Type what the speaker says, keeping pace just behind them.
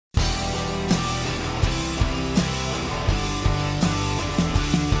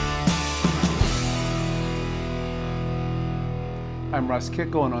I'm Russ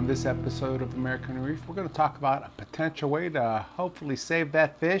Kickle, and on this episode of American Reef, we're going to talk about a potential way to hopefully save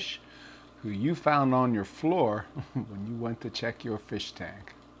that fish who you found on your floor when you went to check your fish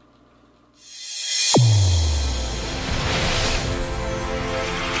tank.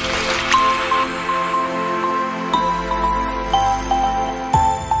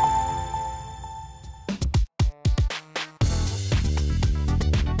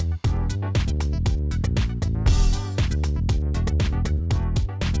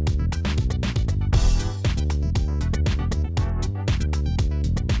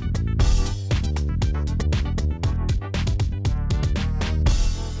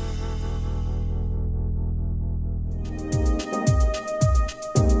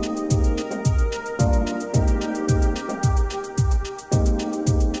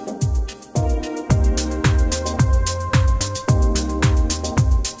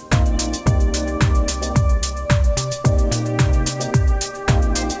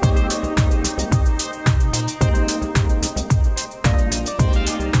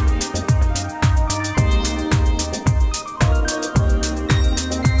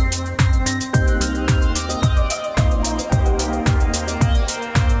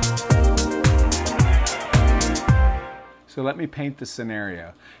 So let me paint the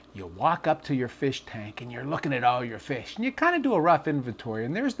scenario. You walk up to your fish tank and you're looking at all your fish, and you kind of do a rough inventory,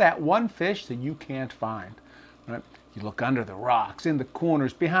 and there's that one fish that you can't find. Right? You look under the rocks, in the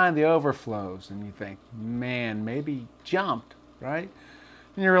corners, behind the overflows, and you think, man, maybe he jumped, right?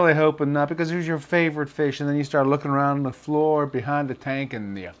 And you're really hoping not, because it was your favorite fish, and then you start looking around on the floor behind the tank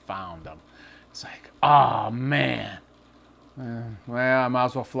and you found him. It's like, oh man. Well, I might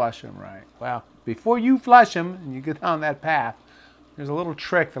as well flush him, right? Well, before you flush him and you get down that path, there's a little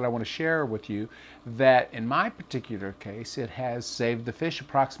trick that I want to share with you that in my particular case, it has saved the fish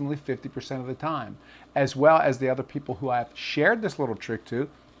approximately 50% of the time, as well as the other people who I've shared this little trick to,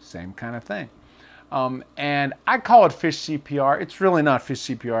 same kind of thing. And I call it fish CPR. It's really not fish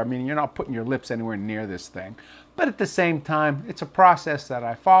CPR. I mean, you're not putting your lips anywhere near this thing. But at the same time, it's a process that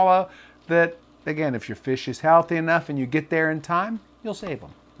I follow that, again, if your fish is healthy enough and you get there in time, you'll save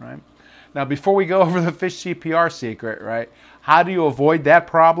them, right? Now, before we go over the fish CPR secret, right, how do you avoid that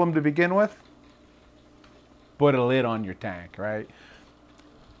problem to begin with? Put a lid on your tank, right?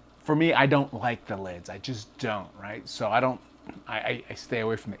 For me, I don't like the lids. I just don't, right? So I stay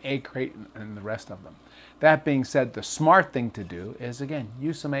away from the egg crate and the rest of them. That being said, the smart thing to do is, again,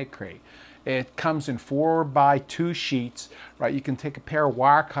 use some egg crate. It comes in 4x2 sheets, right? You can take a pair of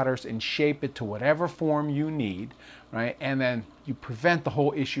wire cutters and shape it to whatever form you need, right? And then you prevent the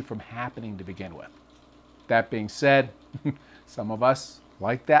whole issue from happening to begin with. That being said, some of us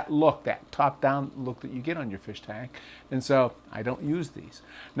like that look, that top-down look that you get on your fish tank, and so I don't use these.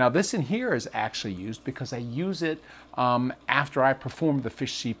 Now, this in here is actually used because I use it after I perform the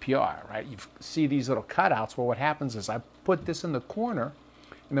fish CPR, right? You see these little cutouts. Well, what happens is I put this in the corner,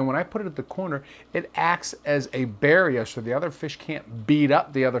 and then when I put it at the corner, it acts as a barrier so the other fish can't beat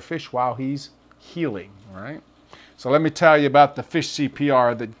up the other fish while he's healing, right? So let me tell you about the fish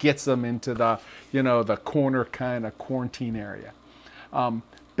CPR that gets them into the, the corner kind of quarantine area.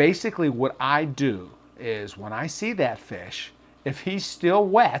 Basically what I do is when I see that fish, if he's still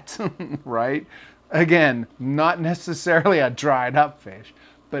wet, right? Again, not necessarily a dried up fish,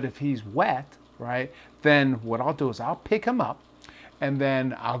 but if he's wet, right? Then what I'll do is I'll pick him up, and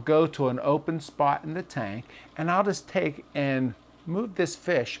then I'll go to an open spot in the tank, and I'll just take and move this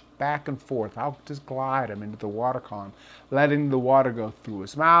fish back and forth. I'll just glide him into the water column, letting the water go through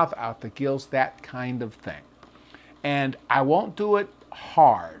his mouth, out the gills, that kind of thing. And I won't do it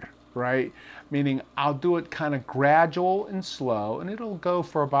hard, right? Meaning I'll do it kind of gradual and slow, and it'll go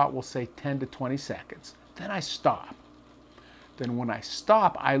for about, we'll say, 10 to 20 seconds. Then I stop. Then when I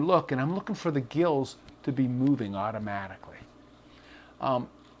stop, I look, and I'm looking for the gills to be moving automatically.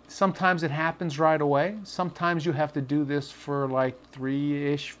 Sometimes it happens right away. Sometimes you have to do this for like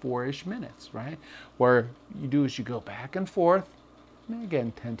 3-ish, 4-ish minutes, right? Where you do is you go back and forth,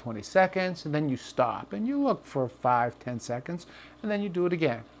 again, 10, 20 seconds, and then you stop, and you look for 5, 10 seconds, and then you do it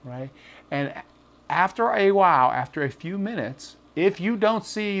again, right? And after a while, after a few minutes, if you don't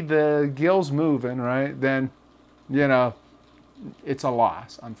see the gills moving, right, then, it's a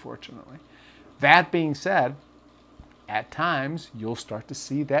loss, unfortunately. That being said, at times, you'll start to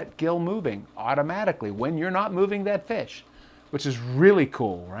see that gill moving automatically when you're not moving that fish, which is really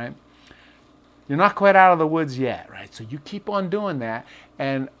cool, right? You're not quite out of the woods yet, right? So you keep on doing that,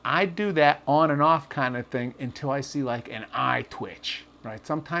 and I do that on and off kind of thing until I see like an eye twitch, right?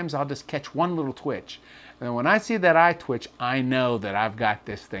 Sometimes I'll just catch one little twitch, and then when I see that eye twitch, I know that I've got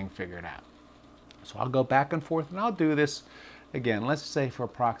this thing figured out. So I'll go back and forth, and I'll do this, again, let's say for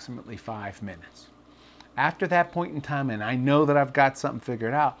approximately 5 minutes. After that point in time, and I know that I've got something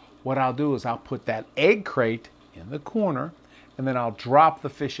figured out, what I'll do is I'll put that egg crate in the corner, and then I'll drop the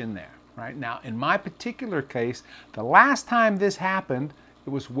fish in there. Right now, in my particular case, the last time this happened, it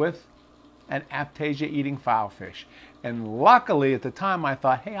was with an Aiptasia eating filefish. And luckily at the time I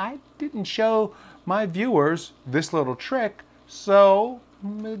thought, hey, I didn't show my viewers this little trick, so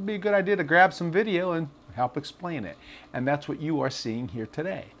it'd be a good idea to grab some video and help explain it. And that's what you are seeing here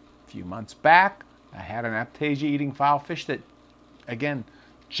today. A few months back, I had an Aiptasia eating filefish that, again,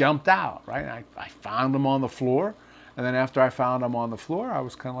 jumped out, right? I found them on the floor. And then after I found them on the floor, I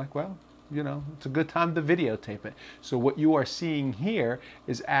was kind of like, well, you know, it's a good time to videotape it. So what you are seeing here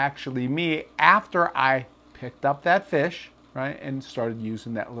is actually me after I picked up that fish, right, and started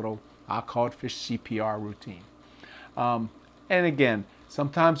using that little, I'll call it fish CPR routine. And again,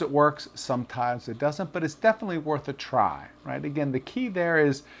 sometimes it works, sometimes it doesn't, but it's definitely worth a try, right? Again, the key there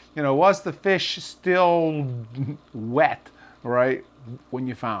is, you know, was the fish still wet, right, when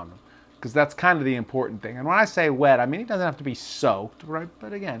you found them? Because that's kind of the important thing. And when I say wet, I mean it doesn't have to be soaked, right?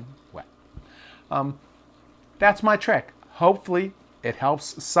 But again, wet. That's my trick. Hopefully it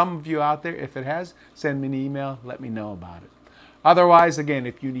helps some of you out there. If it has, send me an email, let me know about it. Otherwise, again,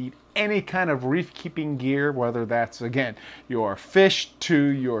 if you need any kind of reef keeping gear, whether that's, again, your fish to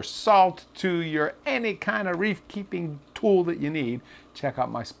your salt to your any kind of reef keeping tool that you need, check out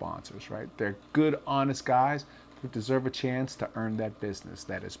my sponsors, right? They're good, honest guys who deserve a chance to earn that business.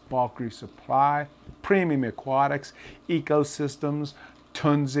 That is Bulk Reef Supply, Premium Aquatics, Ecosystems,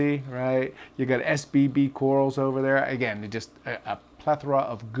 Tunzi, right? You got SBB Corals over there. Again, just a plethora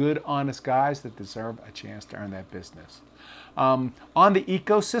of good, honest guys that deserve a chance to earn that business. On the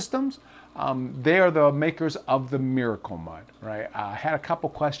Ecosystems, they are the makers of the Miracle Mud, right? I had a couple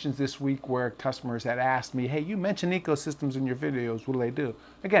questions this week where customers had asked me, hey, you mentioned Ecosystems in your videos, what do they do?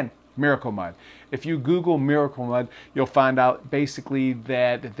 Again, Miracle Mud. If you Google Miracle Mud, you'll find out basically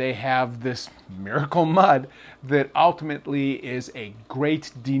that they have this miracle mud that ultimately is a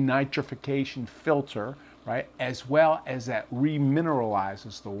great denitrification filter, right? As well as that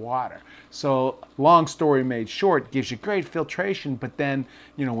remineralizes the water. So long story made short, gives you great filtration, but then,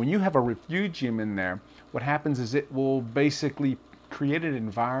 you know, when you have a refugium in there, what happens is it will basically create an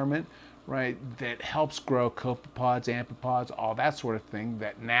environment, right, that helps grow copepods, amphipods, all that sort of thing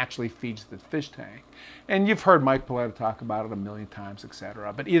that naturally feeds the fish tank. And you've heard Mike Paletta talk about it a million times,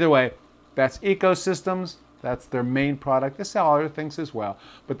 etc. But either way, that's Ecosystems. That's their main product. They sell other things as well,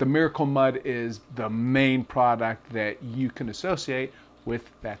 but the Miracle Mud is the main product that you can associate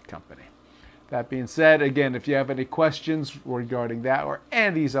with that company. That being said, again, if you have any questions regarding that or any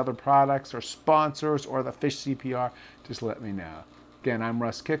of these other products or sponsors or the Fish CPR, just let me know. Again, I'm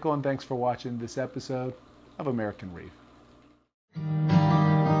Russ Kickle, and thanks for watching this episode of American Reef.